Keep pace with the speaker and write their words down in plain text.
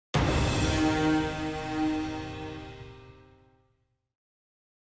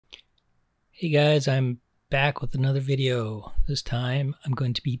Hey guys, I'm back with another video. This time I'm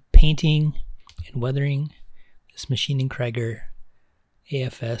going to be painting and weathering this Maschinen Krieger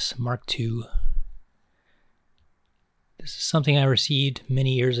AFS Mark II. This is something I received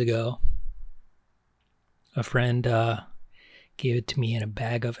many years ago. A friend gave it to me in a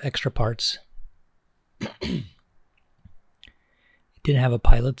bag of extra parts. It didn't have a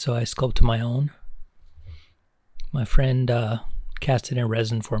pilot, so I sculpted my own. My friend cast it in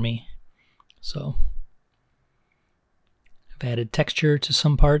resin for me. So I've added texture to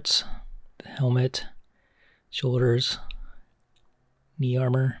some parts, the helmet, shoulders, knee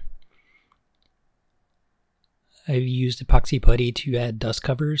armor. I've used epoxy putty to add dust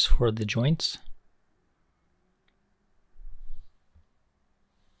covers for the joints.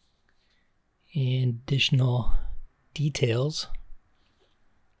 And additional details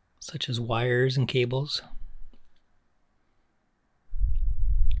such as wires and cables.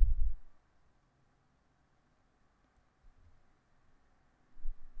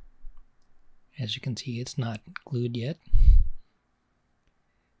 As you can see, it's not glued yet.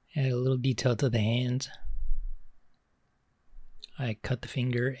 Add a little detail to the hands. I cut the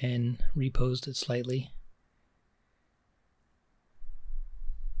finger and reposed it slightly.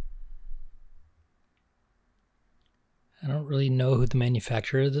 I don't really know who the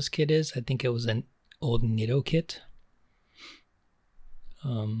manufacturer of this kit is. I think it was an old Nitto kit,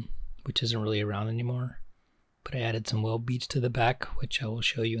 which isn't really around anymore. But I added some weld beads to the back, which I will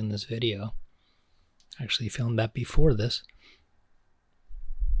show you in this video. I actually filmed that before this.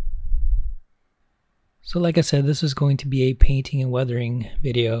 So like I said, this is going to be a painting and weathering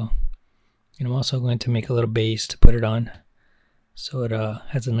video. And I'm also going to make a little base to put it on, so it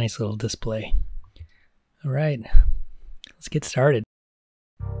has a nice little display. Alright, let's get started.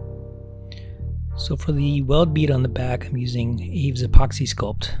 So for the weld bead on the back, I'm using Aves Epoxy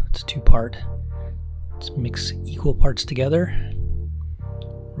Sculpt. It's a two-part. Let's mix equal parts together.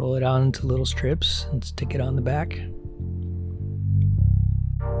 Roll it out into little strips and stick it on the back.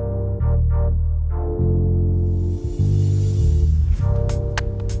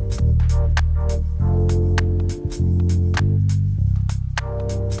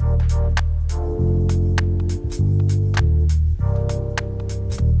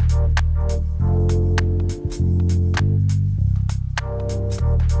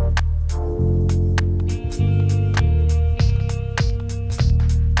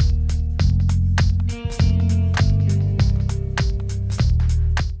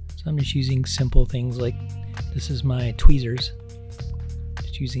 I'm just using simple things like this is my tweezers.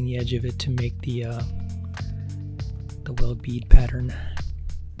 Just using the edge of it to make the weld bead pattern.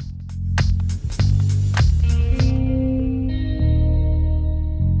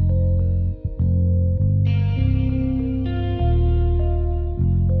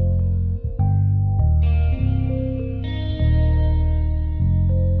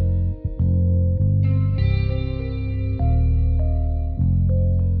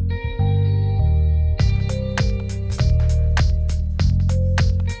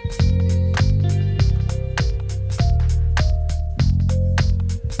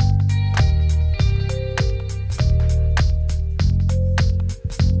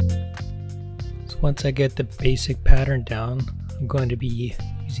 Once I get the basic pattern down, I'm going to be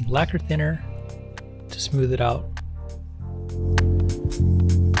using lacquer thinner to smooth it out.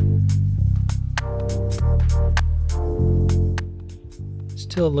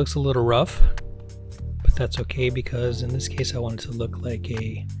 Still looks a little rough, but that's okay because in this case I want it to look like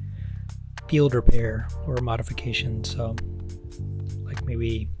a field repair or a modification. So like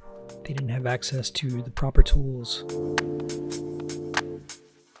maybe they didn't have access to the proper tools.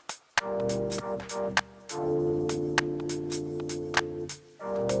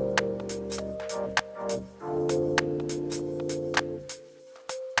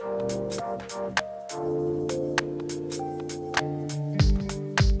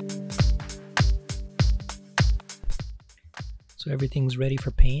 So everything's ready for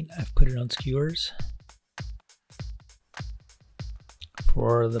paint. I've put it on skewers.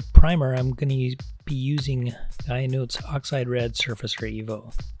 For the primer, I'm going to be using Gaia Notes Oxide Red Surfacer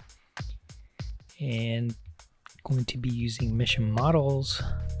Evo. And going to be using Mission Models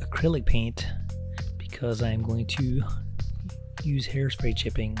acrylic paint because I'm going to use hairspray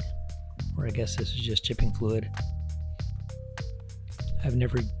chipping, or I guess this is just chipping fluid. I've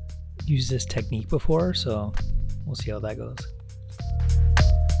never used this technique before, so we'll see how that goes.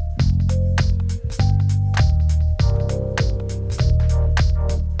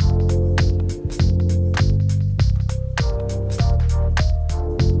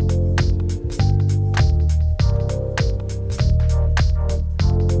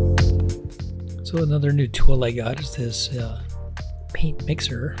 So another new tool I got is this paint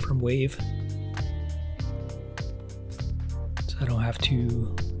mixer from Wave. So I don't have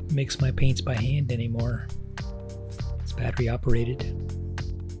to mix my paints by hand anymore. It's battery operated.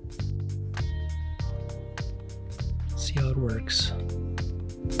 Let's see how it works.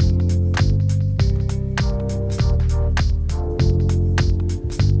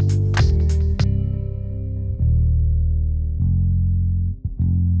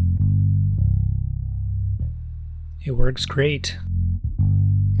 It works great.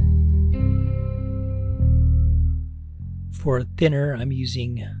 For thinner, I'm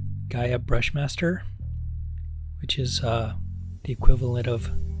using Gaia Brushmaster, which is the equivalent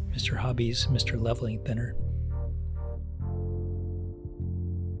of Mr. Hobby's Mr. Leveling Thinner.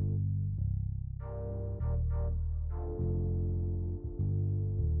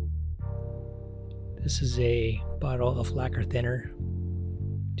 This is a bottle of lacquer thinner,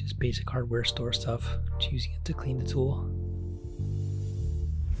 just basic hardware store stuff. Just using it to clean the tool.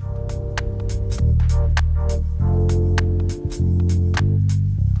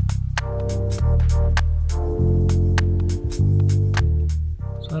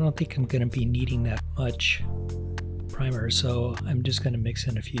 So I don't think I'm going to be needing that much primer, so I'm just going to mix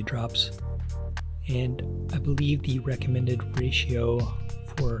in a few drops. And I believe the recommended ratio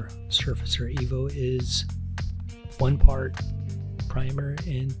for Surfacer Evo is 1 part primer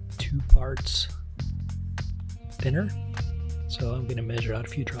and 2 parts thinner. So I'm going to measure out a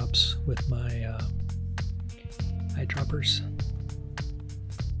few drops with my eyedroppers.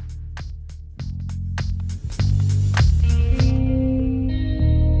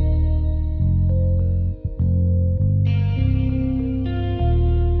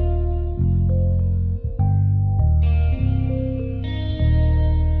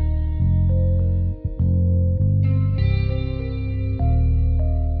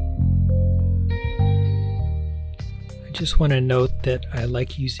 I just want to note that I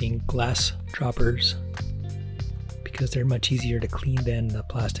like using glass droppers because they're much easier to clean than the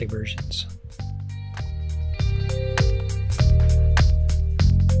plastic versions.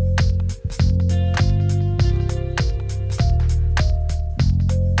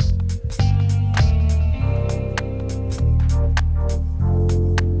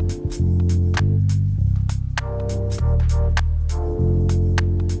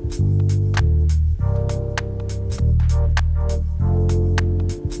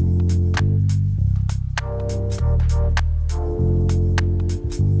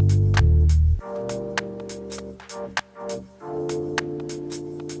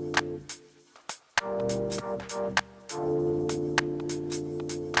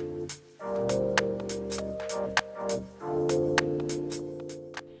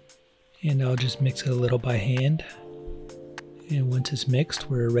 And I'll just mix it a little by hand, and once it's mixed,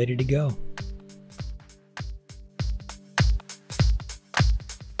 we're ready to go.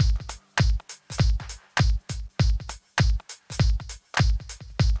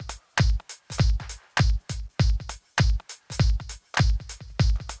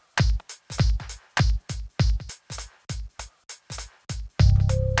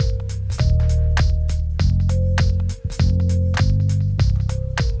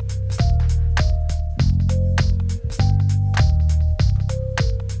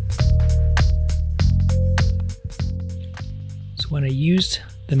 When I used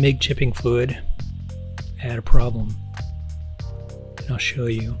the MIG chipping fluid, I had a problem, and I'll show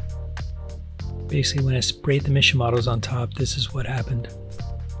you. Basically, when I sprayed the mission models on top, this is what happened.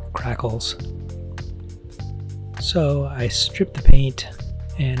 Crackles. So I stripped the paint,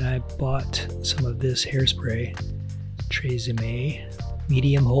 and I bought some of this hairspray, Tresemme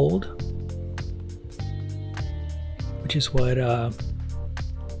medium hold, which is what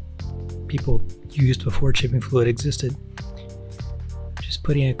people used before chipping fluid existed. Just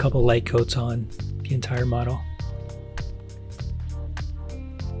putting a couple light coats on the entire model.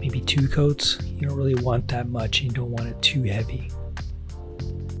 Maybe 2 coats. You don't really want that much, and you don't want it too heavy.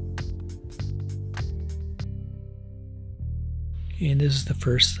 And this is the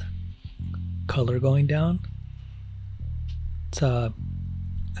first color going down. It's I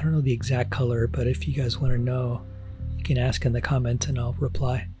don't know the exact color, but if you guys want to know, you can ask in the comments and I'll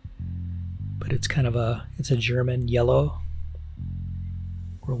reply. But it's kind of it's a German yellow,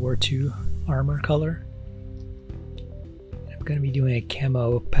 World War II armor color. I'm going to be doing a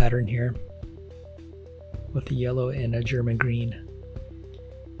camo pattern here with a yellow and a German green,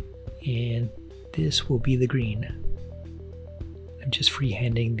 and this will be the green. I'm just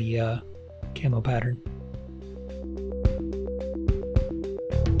freehanding the camo pattern.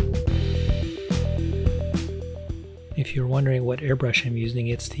 If you're wondering what airbrush I'm using,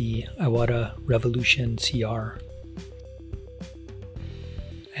 it's the Iwata Revolution CR.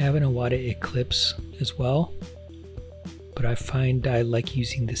 I have an Iwata Eclipse as well, but I find I like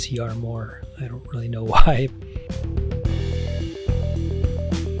using the CR more. I don't really know why.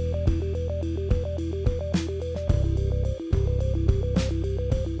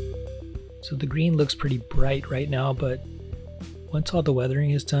 So the green looks pretty bright right now, but once all the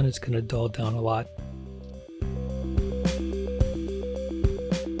weathering is done, it's going to dull down a lot.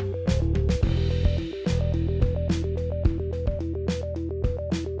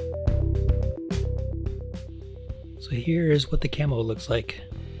 So here is what the camo looks like,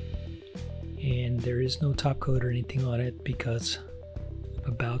 and there is no top coat or anything on it because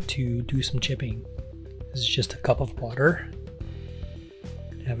I'm about to do some chipping. This is just a cup of water.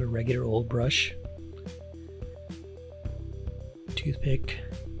 I have a regular old brush, toothpick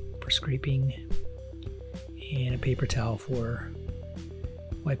for scraping, and a paper towel for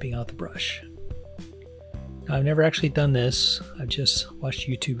wiping out the brush. Now, I've never actually done this. I've just watched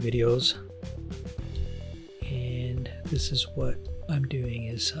YouTube videos. This is what I'm doing,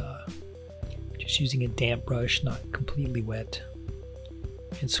 is just using a damp brush, not completely wet,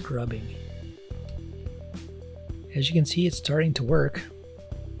 and scrubbing. As you can see, it's starting to work.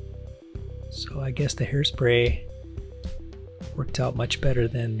 So I guess the hairspray worked out much better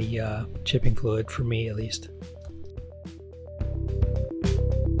than the chipping fluid, for me at least.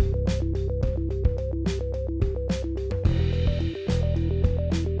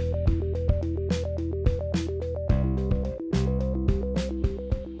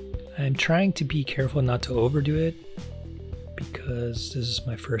 I'm trying to be careful not to overdo it because this is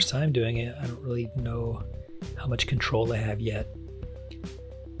my first time doing it. I don't really know how much control I have yet.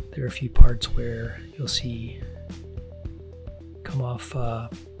 There are a few parts where you'll see come off a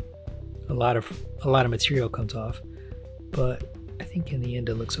lot of material comes off, but I think in the end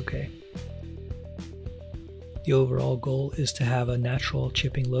it looks okay. The overall goal is to have a natural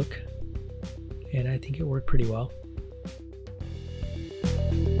chipping look, and I think it worked pretty well.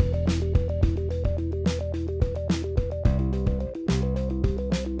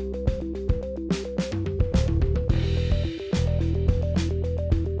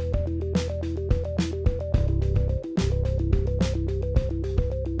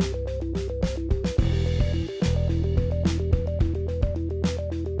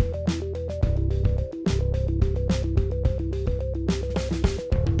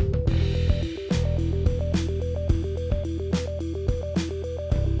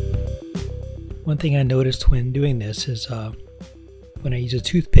 One thing I noticed when doing this is when I use a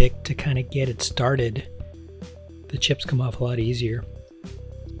toothpick to kind of get it started, the chips come off a lot easier.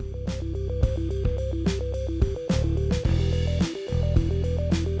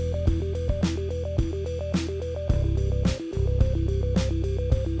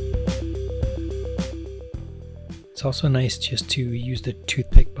 It's also nice just to use the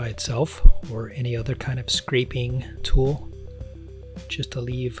toothpick by itself or any other kind of scraping tool just to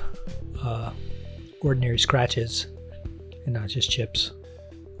leave ordinary scratches and not just chips.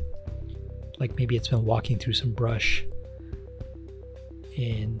 Like maybe it's been walking through some brush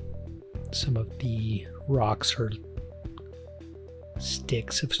and some of the rocks or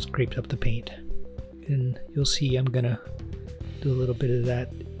sticks have scraped up the paint. And you'll see I'm gonna do a little bit of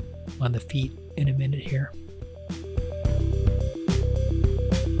that on the feet in a minute here.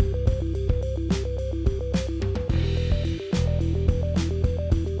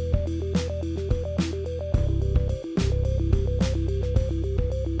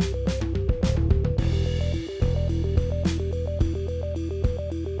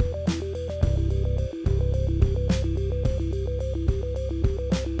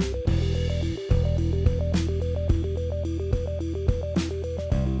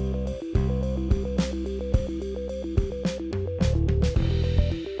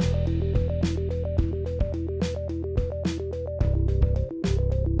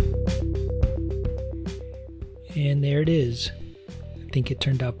 And there it is. I think it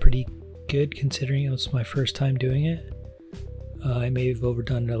turned out pretty good considering it was my first time doing it. I may have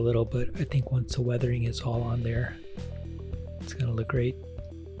overdone it a little, but I think once the weathering is all on there, it's gonna look great.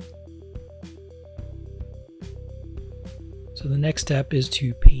 So the next step is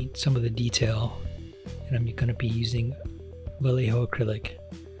to paint some of the detail, and I'm gonna be using Vallejo acrylic.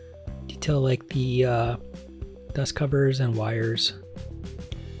 Detail like the dust covers and wires,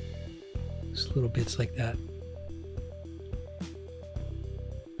 just little bits like that.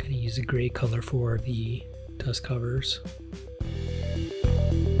 Use a gray color for the dust covers.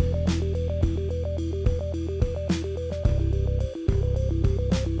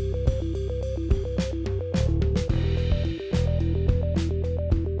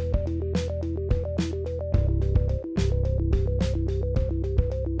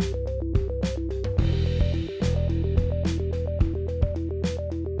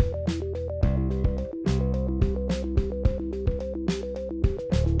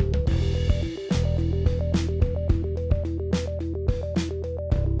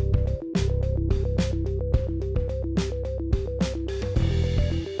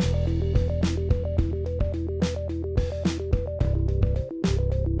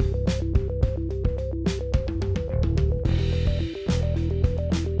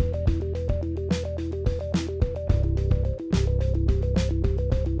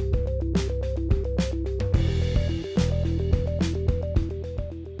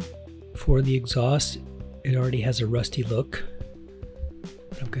 For the exhaust, it already has a rusty look.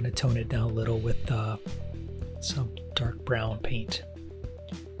 I'm going to tone it down a little with some dark brown paint.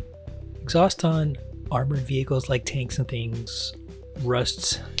 Exhaust on armored vehicles like tanks and things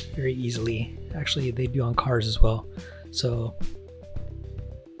rusts very easily. Actually, they do on cars as well. So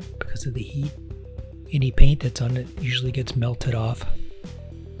because of the heat, any paint that's on it usually gets melted off.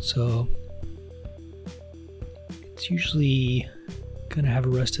 So it's usually going to have a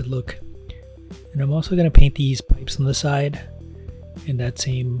rusted look. And I'm also going to paint these pipes on the side in that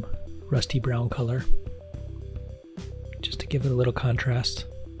same rusty brown color, just to give it a little contrast.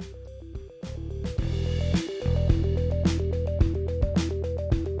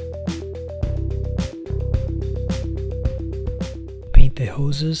 Paint the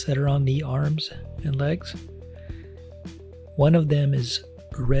hoses that are on the arms and legs. One of them is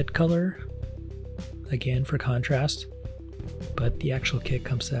a red color, again for contrast, but the actual kit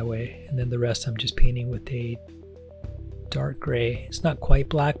comes that way. And then the rest I'm just painting with a dark gray. It's not quite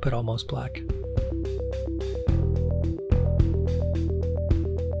black, but almost black.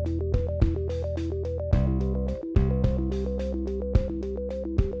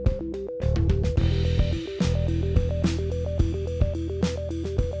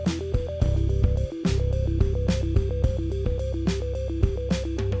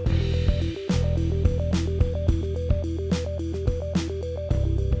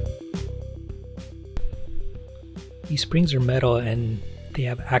 These springs are metal and they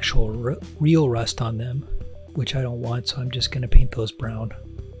have actual real rust on them, which I don't want, so I'm just going to paint those brown.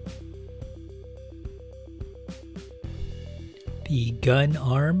 The gun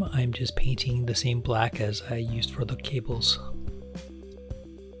arm, I'm just painting the same black as I used for the cables.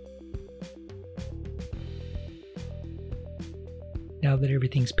 Now that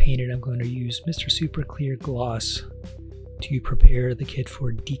everything's painted, I'm going to use Mr. Super Clear Gloss to prepare the kit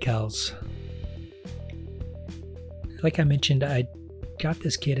for decals. Like I mentioned, I got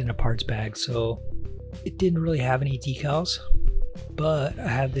this kit in a parts bag, so it didn't really have any decals, but I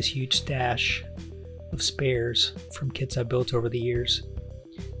have this huge stash of spares from kits I built over the years.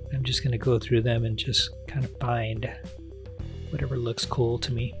 I'm just going to go through them and just kind of find whatever looks cool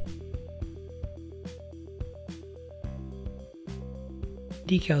to me.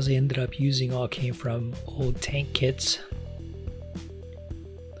 Decals I ended up using all came from old tank kits,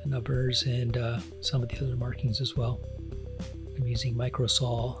 the numbers, and some of the other markings as well. I'm using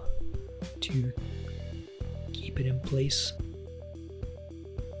microsol to keep it in place.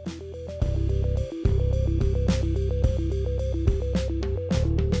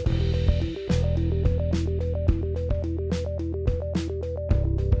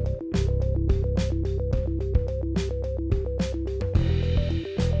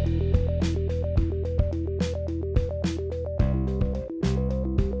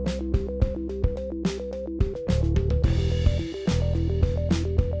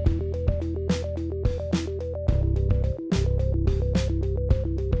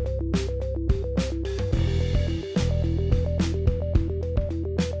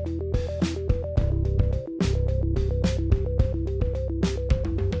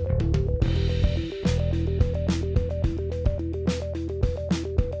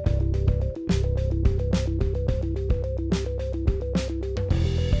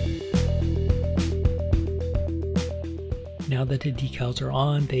 Now that the decals are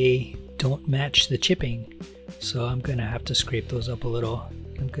on, they don't match the chipping, so I'm going to have to scrape those up a little.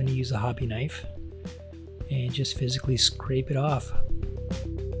 I'm going to use a hobby knife and just physically scrape it off.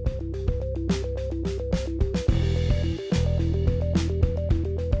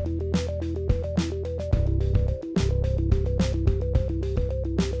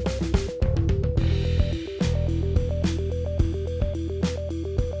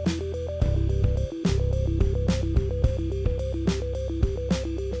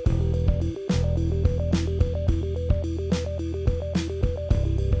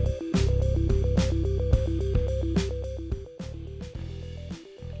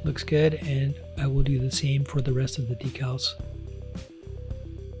 Looks good, and I will do the same for the rest of the decals.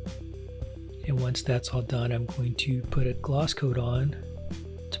 And once that's all done, I'm going to put a gloss coat on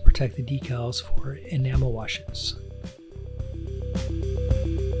to protect the decals for enamel washes.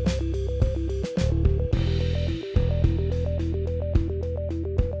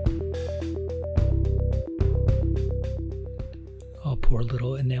 I'll pour a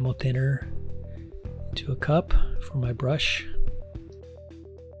little enamel thinner into a cup for my brush.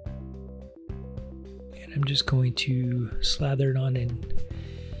 I'm just going to slather it on in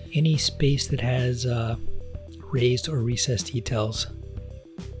any space that has raised or recessed details.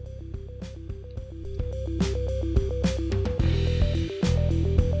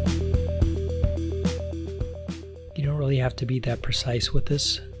 really have to be that precise with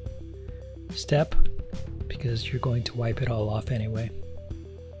this step because you're going to wipe it all off anyway.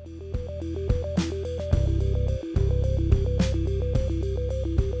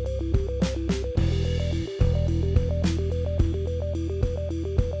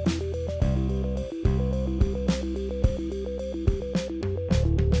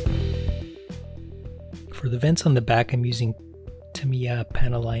 For the vents on the back, I'm using Tamiya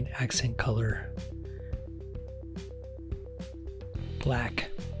Panaline accent color black.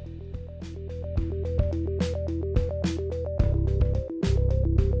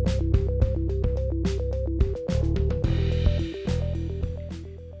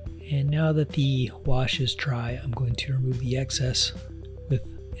 And now that the wash is dry, I'm going to remove the excess with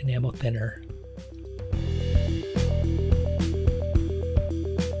enamel thinner.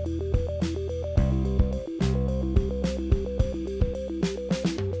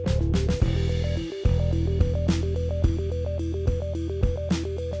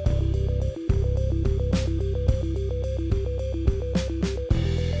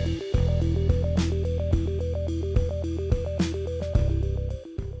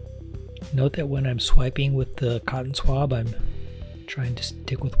 Note that when I'm swiping with the cotton swab, I'm trying to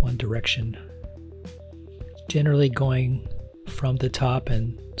stick with one direction. Generally going from the top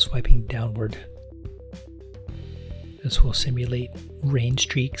and swiping downward. This will simulate rain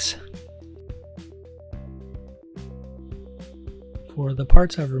streaks. For the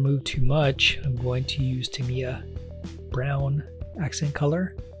parts I've removed too much, I'm going to use Tamiya brown accent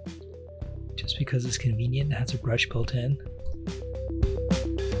color, just because it's convenient and has a brush built in.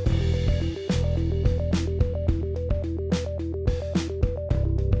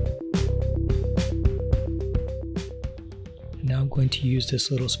 Now I'm going to use this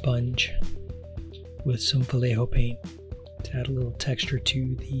little sponge with some Vallejo paint to add a little texture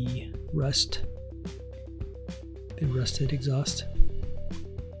to the rusted exhaust.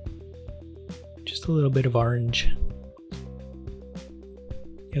 Just a little bit of orange.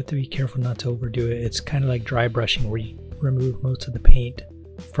 You have to be careful not to overdo it. It's kind of like dry brushing where you remove most of the paint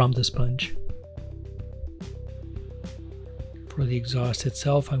from the sponge. For the exhaust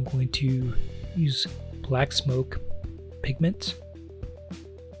itself, I'm going to use black smoke pigment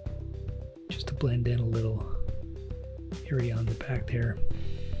just to blend in a little area on the back there.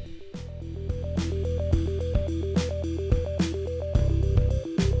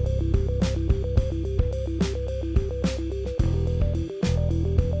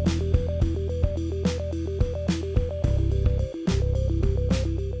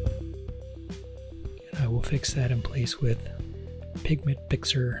 And I will fix that in place with pigment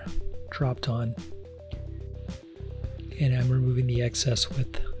fixer dropped on. And I'm removing the excess with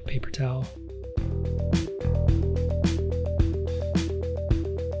a paper towel.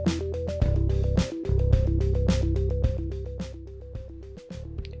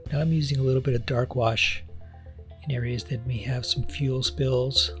 Now I'm using a little bit of dark wash in areas that may have some fuel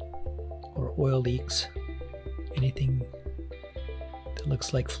spills or oil leaks. Anything that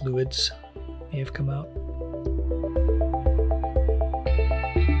looks like fluids may have come out.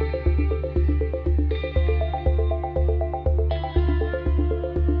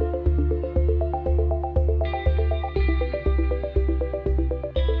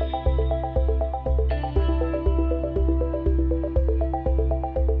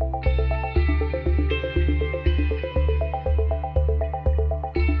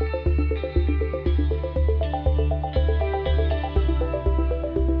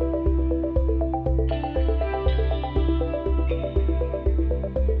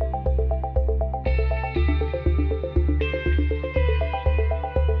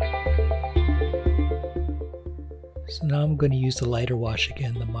 So now I'm going to use the lighter wash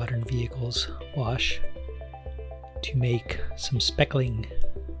again, the Modern Vehicles wash, to make some speckling.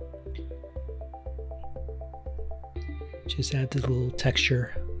 Just adds a little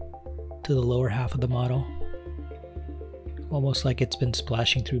texture to the lower half of the model. Almost like it's been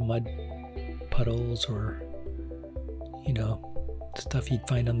splashing through mud puddles or, you know, stuff you'd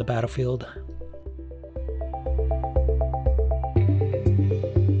find on the battlefield.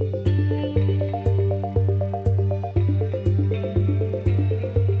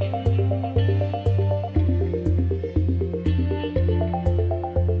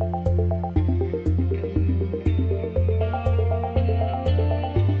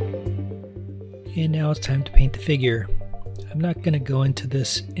 And now it's time to paint the figure. I'm not going to go into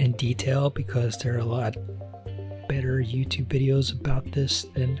this in detail because there are a lot better YouTube videos about this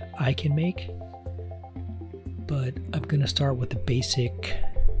than I can make. But I'm going to start with the basic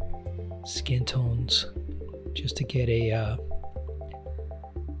skin tones just to get a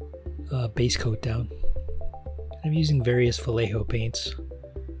base coat down. I'm using various Vallejo paints.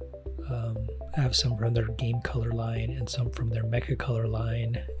 I have some from their game color line and some from their mecha color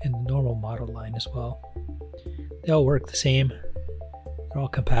line and the normal model line as well. They all work the same. They're all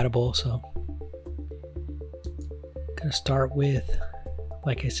compatible, so I'm gonna start with,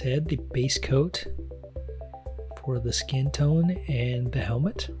 like I said, the base coat for the skin tone and the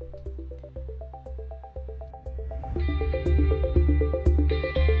helmet.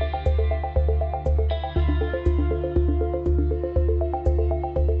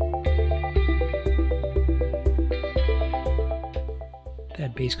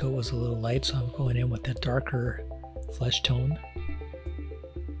 That base coat was a little light, so I'm going in with a darker flesh tone.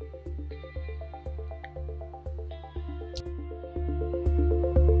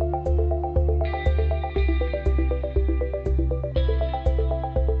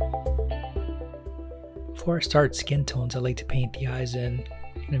 Before I start skin tones, I like to paint the eyes in,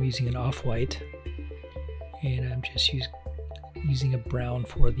 and I'm using an off-white, and I'm just using a brown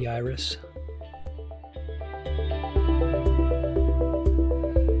for the iris.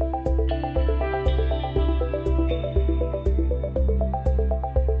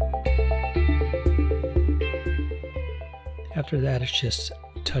 After that, it's just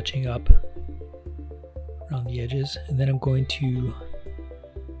touching up around the edges, and then I'm going to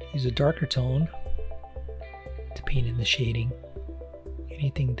use a darker tone to paint in the shading,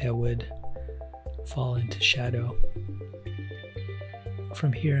 anything that would fall into shadow.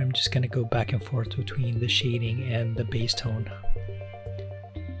 From here, I'm just going to go back and forth between the shading and the base tone,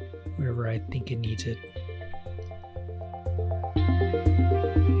 wherever I think it needs it.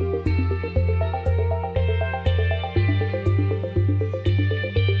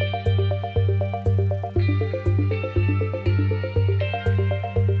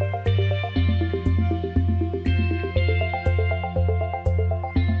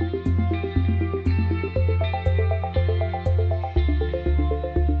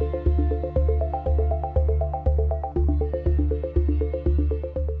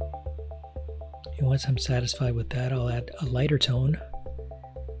 Once I'm satisfied with that, I'll add a lighter tone.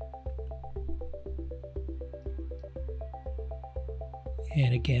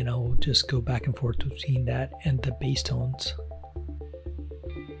 And again, I'll just go back and forth between that and the base tones,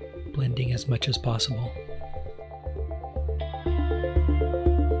 blending as much as possible.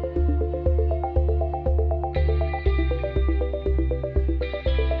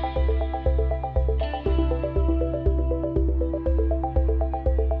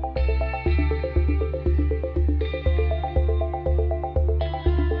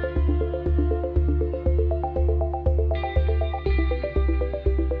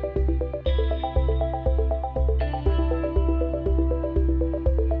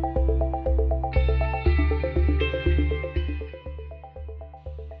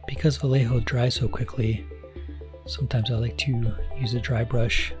 Because Vallejo dries so quickly, sometimes I like to use a dry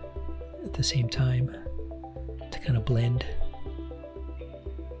brush at the same time to kind of blend.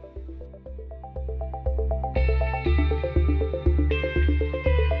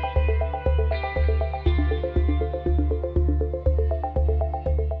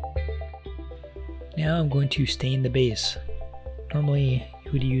 Now I'm going to stain the base. Normally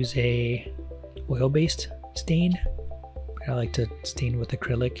you would use a oil-based stain. I like to stain with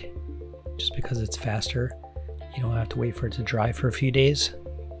acrylic just because it's faster. You don't have to wait for it to dry for a few days.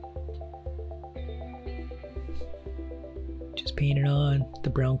 Just paint it on the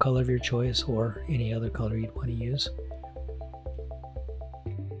brown color of your choice or any other color you'd want to use.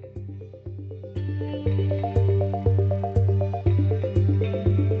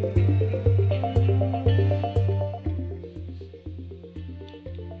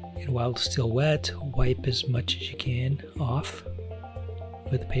 While it's still wet, wipe as much as you can off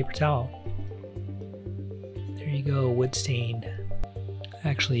with a paper towel. There you go, wood stain. I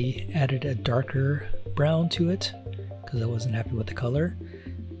actually added a darker brown to it because I wasn't happy with the color.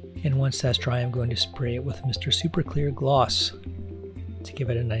 And once that's dry, I'm going to spray it with Mr. Super Clear Gloss to give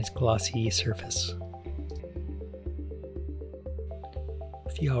it a nice glossy surface. A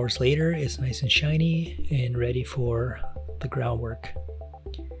few hours later, it's nice and shiny and ready for the groundwork.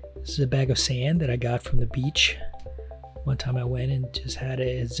 This is a bag of sand that I got from the beach. One time I went and just had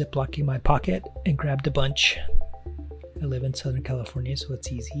a Ziploc in my pocket and grabbed a bunch. I live in Southern California, so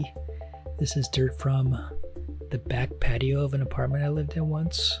it's easy. This is dirt from the back patio of an apartment I lived in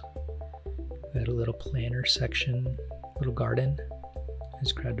once. I had a little planter section, little garden. I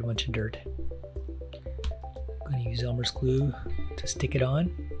just grabbed a bunch of dirt. I'm going to use Elmer's glue to stick it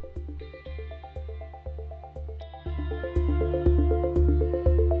on.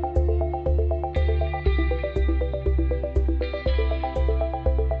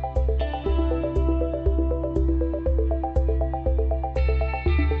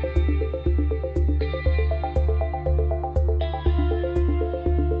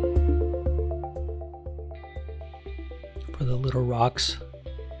 for the little rocks,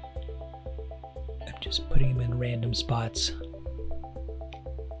 I'm just putting them in random spots.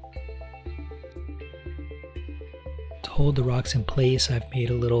 To hold the rocks in place, I've made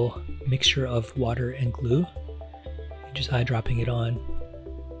a little mixture of water and glue, and just eyedropping it on.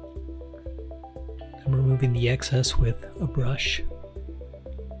 I'm removing the excess with a brush.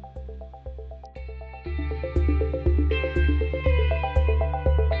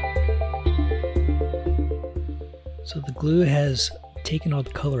 So the glue has taken all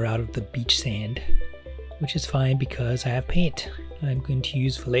the color out of the beach sand, which is fine because I have paint. I'm going to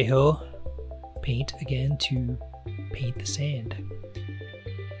use Vallejo paint again to paint the sand.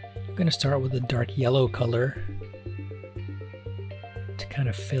 I'm going to start with a dark yellow color to kind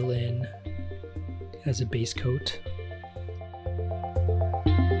of fill in as a base coat.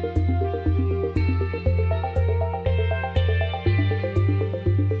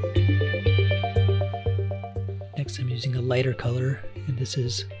 Next I'm using a lighter color, and this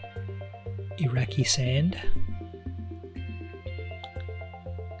is Iraqi sand.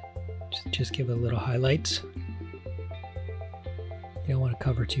 Just give it a little highlights. You don't want to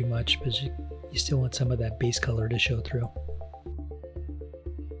cover too much, but you still want some of that base color to show through.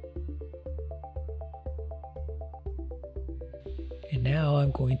 And now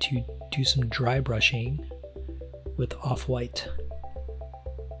I'm going to do some dry brushing with off-white.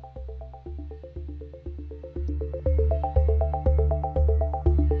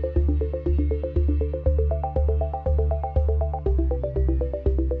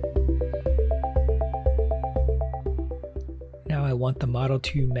 Now I want the model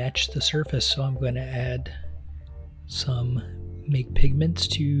to match the surface, so I'm going to add some make pigments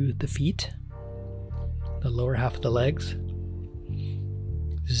to the feet, the lower half of the legs.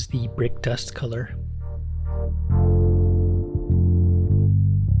 This is the brick dust color.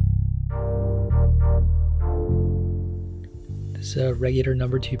 This is a regular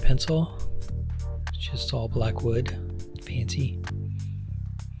number 2 pencil. It's just all black wood, fancy.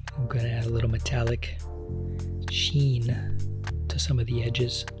 I'm going to add a little metallic sheen to some of the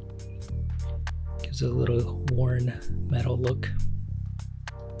edges. Gives it a little worn metal look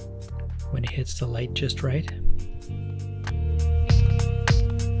when it hits the light just right.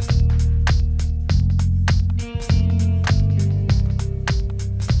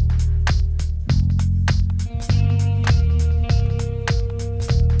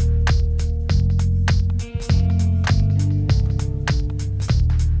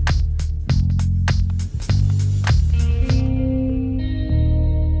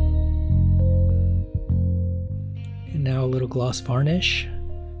 Now a little gloss varnish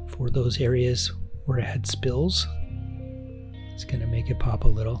for those areas where it had spills. It's going to make it pop a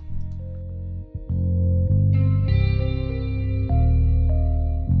little.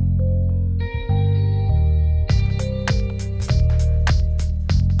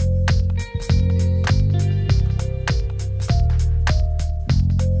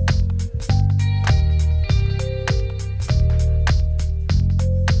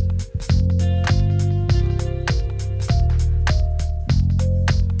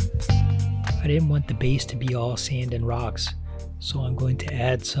 I didn't want the base to be all sand and rocks, so I'm going to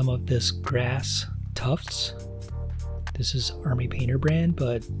add some of this grass tufts. This is Army Painter brand,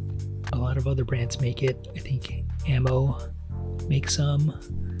 but a lot of other brands make it. I think Ammo makes some.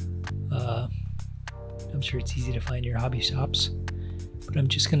 I'm sure it's easy to find in your hobby shops, but I'm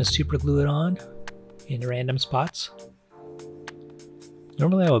just going to super glue it on in random spots.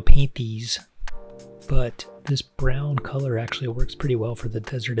 Normally I would paint these, but this brown color actually works pretty well for the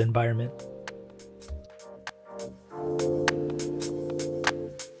desert environment.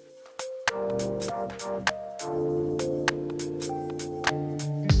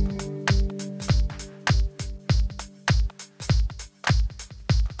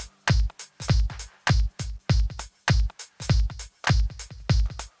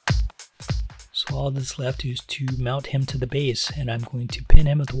 So all that's left is to mount him to the base, and I'm going to pin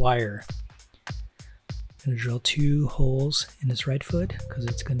him with wire. I'm going to drill 2 holes in his right foot because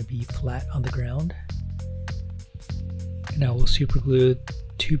it's going to be flat on the ground. And now we'll super glue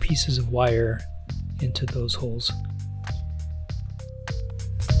 2 pieces of wire into those holes.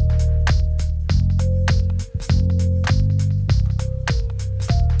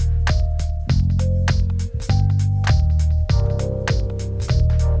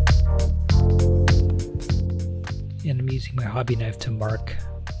 And I'm using my hobby knife to mark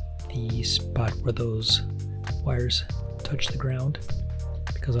the spot where those wires touch the ground,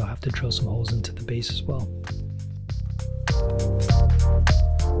 because I'll have to drill some holes into the base as well.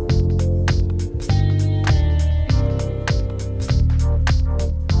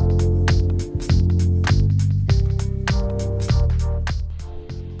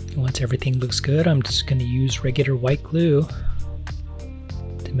 once everything looks good, I'm just going to use regular white glue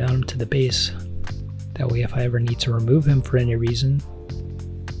to mount him to the base. That way if I ever need to remove him for any reason,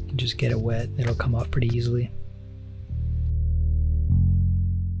 I can just get it wet. It'll come off pretty easily.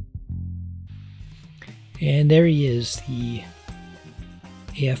 And there he is, the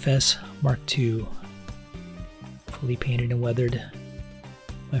AFS Mark II, fully painted and weathered.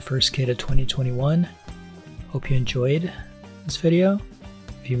 My first kit of 2021. Hope you enjoyed this video.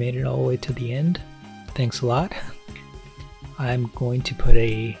 If you made it all the way to the end, thanks a lot. I'm going to put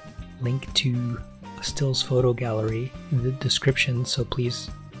a link to a stills photo gallery in the description, so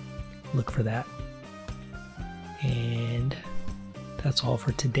please look for that. And that's all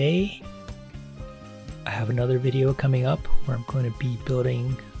for today. I have another video coming up where I'm going to be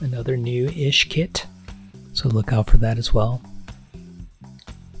building another new-ish kit, so look out for that as well.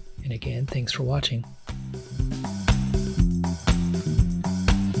 And again, thanks for watching.